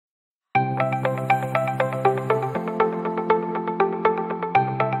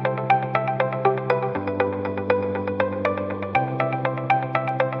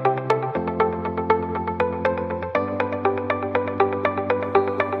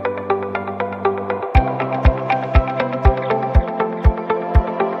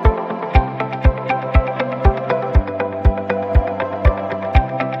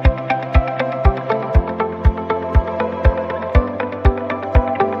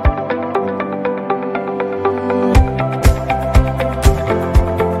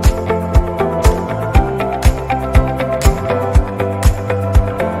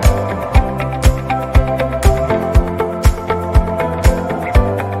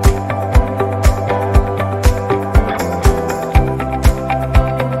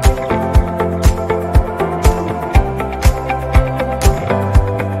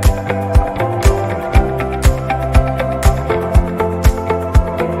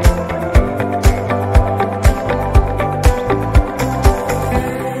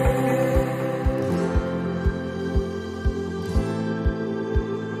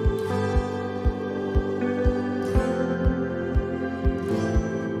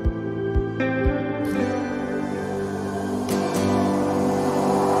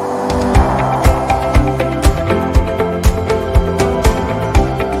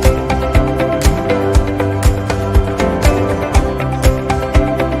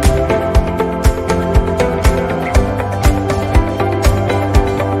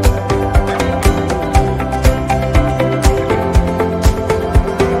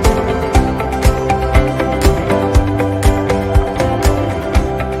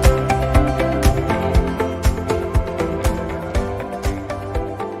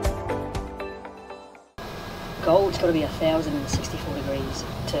Gold's got to be 1,064 degrees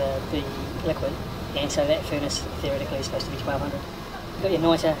to be liquid, and so that furnace theoretically is supposed to be 1,200. You've got your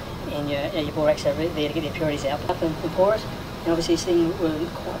niter and your borax over there to get the impurities out. Up and pour it, and obviously this thing will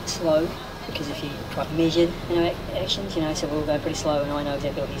quite slow, because if you try to measure actions, so we'll go pretty slow, and I know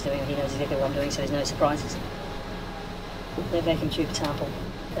exactly what he's doing, and he knows exactly what I'm doing, so there's no surprises. That vacuum tube sample,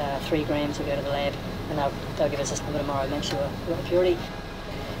 3 grams will go to the lab, and they'll give us a sample tomorrow, make sure we've got the purity.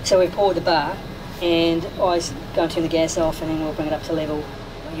 So we've poured the bar, and I go and turn the gas off, and then we'll bring it up to level.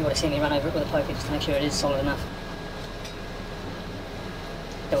 You want to see me run over it with a poker just to make sure it is solid enough.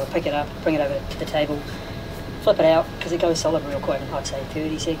 So we'll pick it up, bring it over to the table, flip it out, because it goes solid real quick. I'd say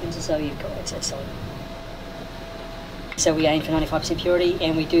 30 seconds or so, you've got it solid. So we aim for 95% purity,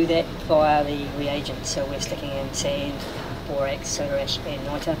 and we do that via the reagents. So we're sticking in sand, borax, soda ash, and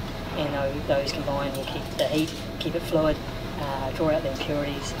niter, and those combined will keep the heat, keep it fluid, draw out the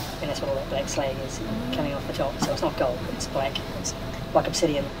impurities, and that's what all that black slag is coming off the top. So it's not gold, it's black, it's like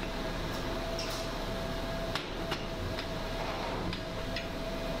obsidian.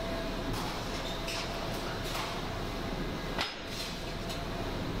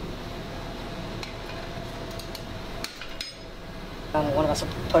 One of us will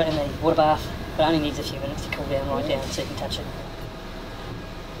put it in the water bath, but it only needs a few minutes to cool down right down so you can touch it.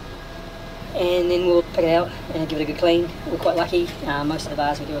 And then we'll pick it out and give it a good clean. We're quite lucky, most of the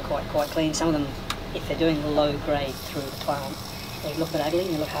bars we do are quite clean. Some of them, if they're doing low grade through the plant, they look a bit ugly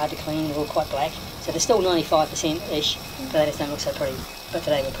and they look hard to clean, they're all quite black. So they're still 95%-ish, but they just don't look so pretty. But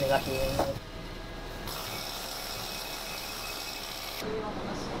today we're pretty lucky.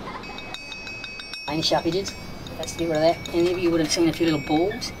 Any sharp edges, that's to get rid of that. And then you would have seen a few little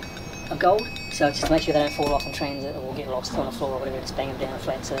balls of gold, so just to make sure they don't fall off in transit or get lost on the floor or whatever, just bang them down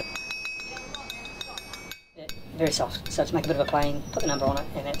flat. So very soft, so to make a bit of a plane, put the number on it,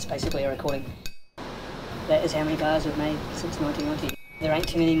 and that's basically a recording. That is how many bars we've made since 1990. There ain't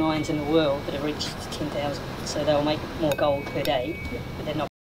too many mines in the world that have reached 10,000, so they'll make more gold per day, but they're not.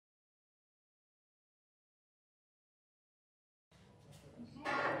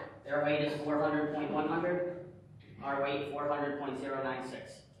 Their weight is 400.100, our weight 400.096.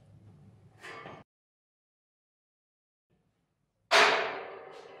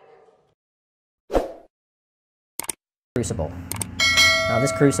 Crucible. Now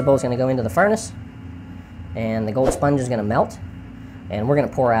this crucible is going to go into the furnace, and the gold sponge is going to melt, and we're going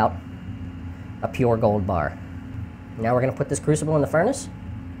to pour out a pure gold bar. Now we're going to put this crucible in the furnace.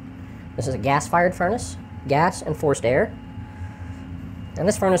 This is a gas-fired furnace, gas and forced air, and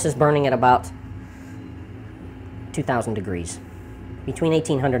this furnace is burning at about 2,000 degrees, between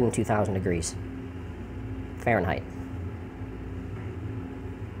 1,800 and 2,000 degrees Fahrenheit.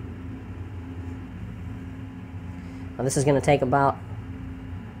 Now this is going to take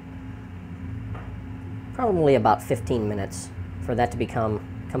probably about 15 minutes for that to become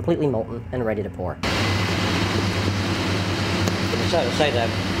completely molten and ready to pour. Say that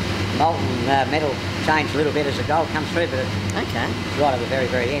molten metal change a little bit as the gold comes through, but it's Okay. right at the very,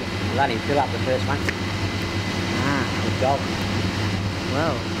 very end. We'll only fill up the first one Ah, with gold.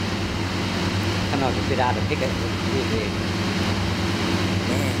 whoa. Sometimes it's a bit hard to pick it.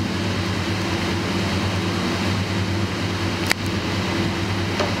 Man.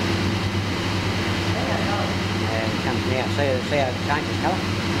 And it comes now. See how it changes colour?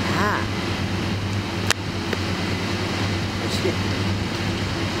 Ah.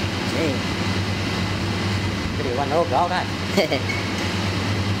 Gee. Pretty one all gold, eh?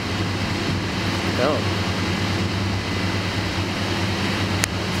 Cool.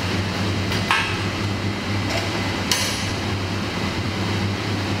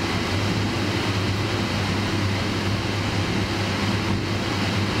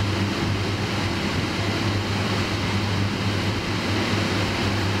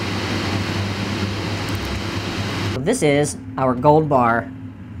 This is our gold bar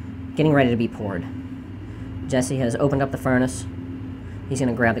getting ready to be poured. Jesse has opened up the furnace. He's going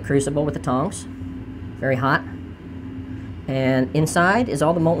to grab the crucible with the tongs. Very hot. And inside is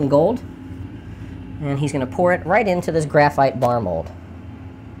all the molten gold. And he's going to pour it right into this graphite bar mold.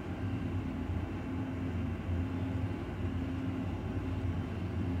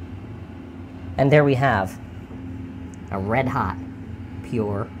 And there we have a red hot,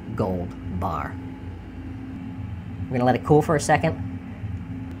 pure gold bar. We're going to let it cool for a second,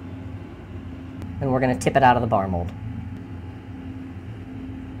 and we're going to tip it out of the bar mold.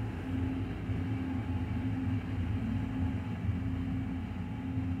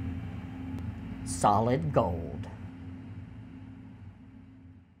 Solid gold.